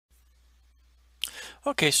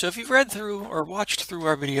Okay, so if you've read through or watched through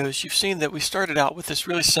our videos, you've seen that we started out with this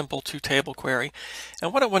really simple two-table query.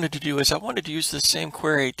 And what I wanted to do is I wanted to use this same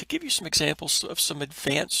query to give you some examples of some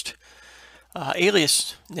advanced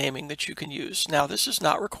alias naming that you can use. Now, this is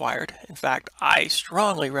not required. In fact, I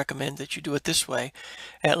strongly recommend that you do it this way,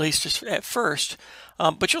 at least at first.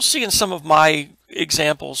 But you'll see in some of my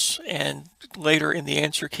examples and later in the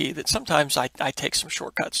answer key that sometimes I take some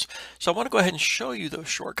shortcuts. So I want to go ahead and show you those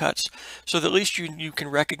shortcuts so that at least you can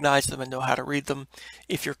recognize them and know how to read them.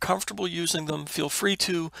 If you're comfortable using them, feel free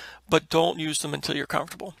to, but don't use them until you're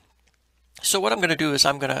comfortable. So what I'm going to do is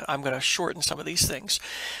I'm going to shorten some of these things.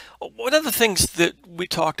 One of the things that we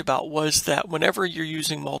talked about was that whenever you're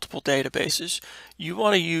using multiple databases, you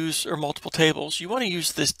want to use, or multiple tables, you want to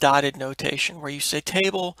use this dotted notation where you say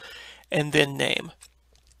table and then name.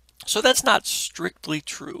 So that's not strictly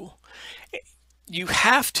true. You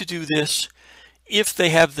have to do this if they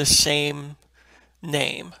have the same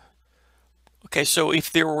name. Okay, so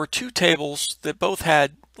if there were two tables that both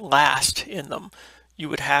had last in them, you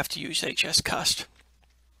would have to use hscust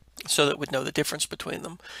so that it would know the difference between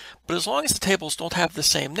them. But as long as the tables don't have the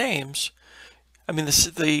same names, I mean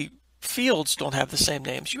the fields don't have the same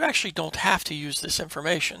names, you actually don't have to use this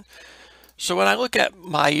information. So when I look at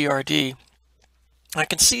my ERD, I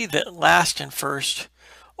can see that last and first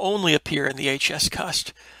only appear in the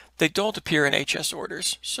hscust. They don't appear in HS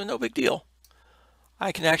orders, so no big deal.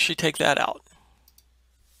 I can actually take that out.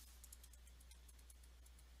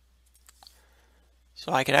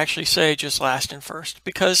 So I can actually say just last and first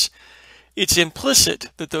because it's implicit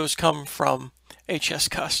that those come from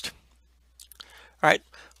hscust. All right,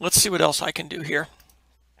 let's see what else I can do here.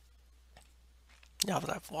 Now that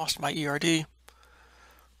I've lost my ERD.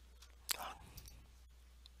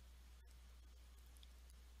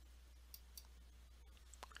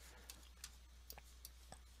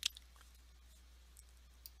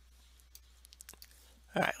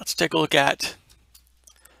 All right, let's take a look at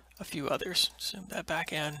a few others. Zoom that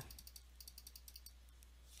back in.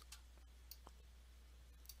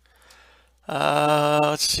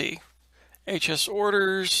 Let's see. HS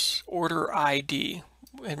orders, order ID.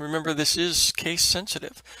 And remember, this is case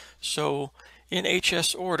sensitive. So in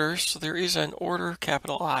HS orders, there is an order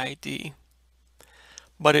capital ID.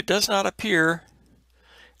 But it does not appear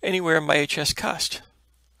anywhere in my hscust.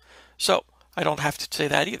 So I don't have to say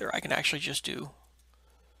that either. I can actually just do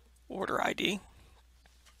order ID.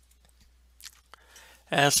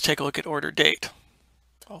 And let's take a look at order date.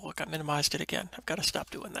 Oh, look, I minimized it again. I've got to stop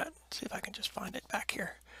doing that. See if I can just find it back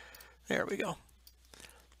here. There we go.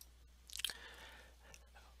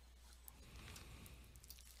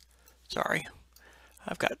 Sorry,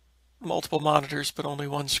 I've got multiple monitors, but only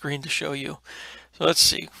one screen to show you. So let's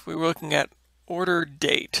see. If we were looking at order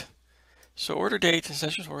date. So order date,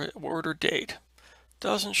 essentially order date,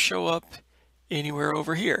 doesn't show up anywhere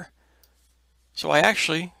over here. So I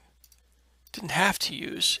actually didn't have to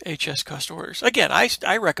use hscust orders. Again,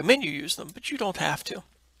 I recommend you use them, but you don't have to.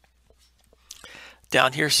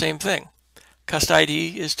 Down here, same thing. Cust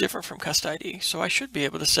ID is different from cust ID, so I should be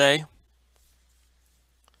able to say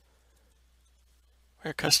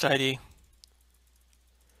where cust ID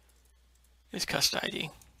is cust ID.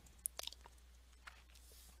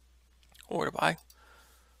 Order by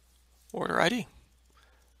order ID.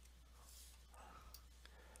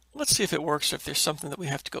 Let's see if it works, or if there's something that we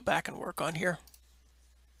have to go back and work on here.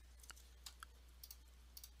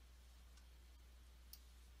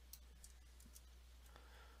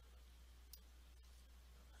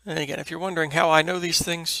 And again, if you're wondering how I know these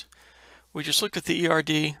things, we just looked at the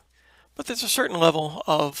ERD, but there's a certain level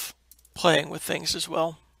of playing with things as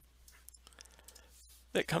well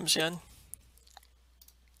that comes in.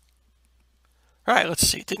 All right, let's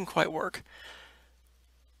see. It didn't quite work.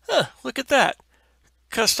 Look at that.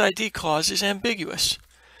 Cust ID clause is ambiguous.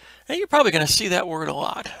 And you're probably going to see that word a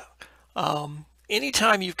lot.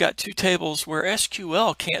 Anytime you've got two tables where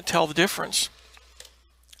SQL can't tell the difference,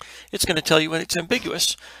 it's going to tell you when it's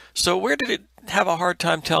ambiguous. So where did it have a hard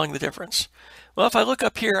time telling the difference? Well, if I look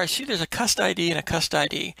up here, I see there's a cust ID and a cust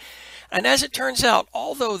ID. And as it turns out,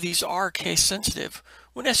 although these are case sensitive,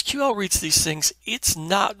 when SQL reads these things, it's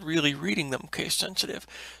not really reading them case sensitive.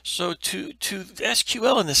 So to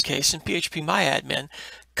SQL in this case, in PHPMyAdmin,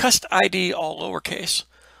 cust ID all lowercase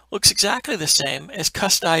looks exactly the same as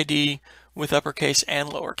cust ID with uppercase and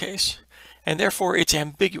lowercase. And therefore it's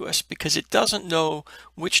ambiguous because it doesn't know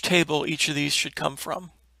which table each of these should come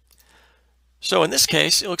from. So in this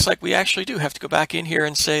case, it looks like we actually do have to go back in here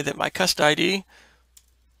and say that my cust ID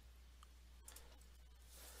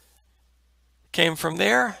came from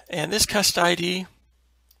there, and this cust ID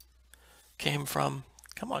came from,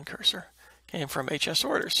 come on cursor, came from HS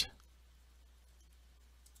orders.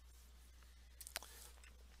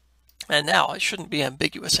 And now it shouldn't be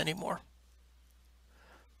ambiguous anymore.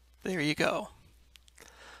 There you go.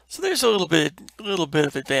 So there's a little bit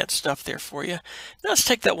of advanced stuff there for you. Now let's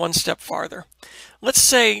take that one step farther. Let's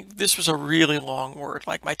say this was a really long word,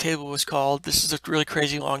 like my table was called, this is a really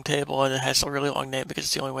crazy long table and it has a really long name because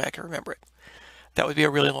it's the only way I can remember it. That would be a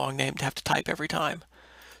really long name to have to type every time.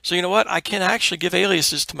 So you know what? I can actually give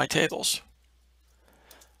aliases to my tables.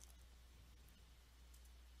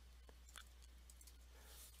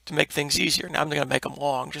 To make things easier. Now I'm going to make them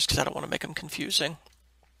long just because I don't want to make them confusing.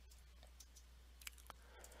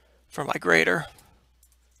 For my grader,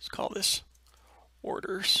 let's call this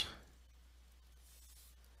orders.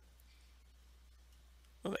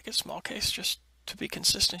 We'll make it small case just to be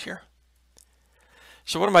consistent here.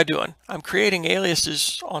 So what am I doing? I'm creating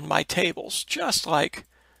aliases on my tables, just like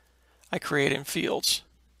I create in fields.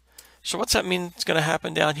 So what's that mean it's going to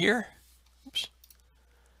happen down here? Oops.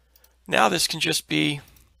 Now this can just be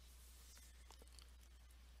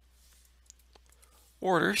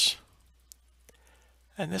orders.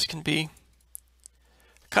 And this can be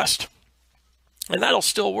cust. And that'll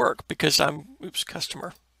still work because I'm,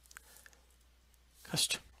 customer.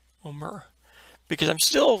 Because I'm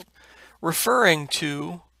still referring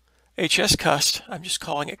to HS cust, I'm just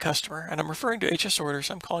calling it customer. And I'm referring to HS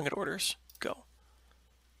orders, I'm calling it orders. Go.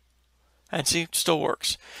 And see, it still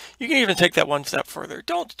works. You can even take that one step further.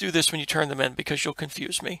 Don't do this when you turn them in because you'll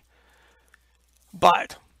confuse me.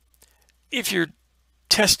 But if you're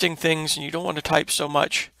testing things and you don't want to type so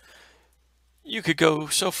much, you could go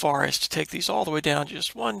so far as to take these all the way down to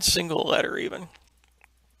just one single letter even.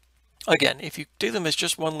 Again, if you do them as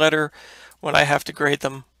just one letter, when I have to grade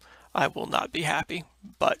them, I will not be happy.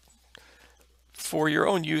 But for your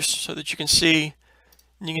own use so that you can see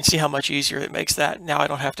how much easier it makes that. Now I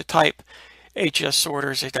don't have to type HS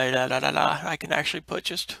orders, I can actually put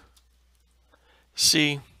just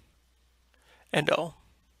C and O.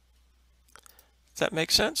 Does that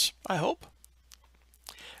make sense? I hope.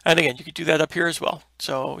 And again, you could do that up here as well.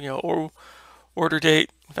 So, or order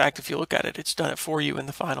date. In fact, if you look at it, it's done it for you in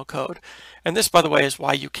the final code. And this, by the way, is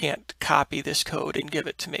why you can't copy this code and give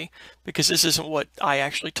it to me, because this isn't what I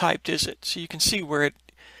actually typed, is it? So you can see where it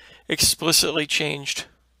explicitly changed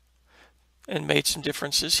and made some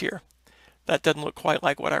differences here. That doesn't look quite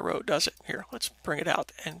like what I wrote, does it? Here, let's bring it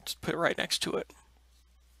out and put it right next to it.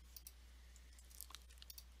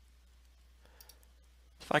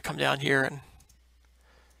 If I come down here and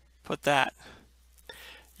put that,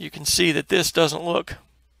 you can see that this doesn't look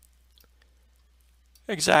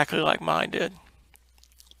exactly like mine did.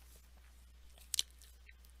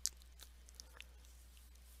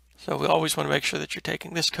 So we always want to make sure that you're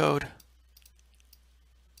taking this code,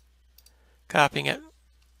 copying it,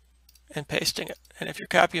 and pasting it. And if your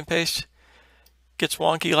copy and paste gets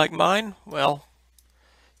wonky like mine, well,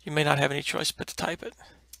 you may not have any choice but to type it.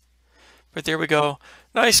 But there we go.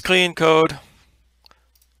 Nice clean code.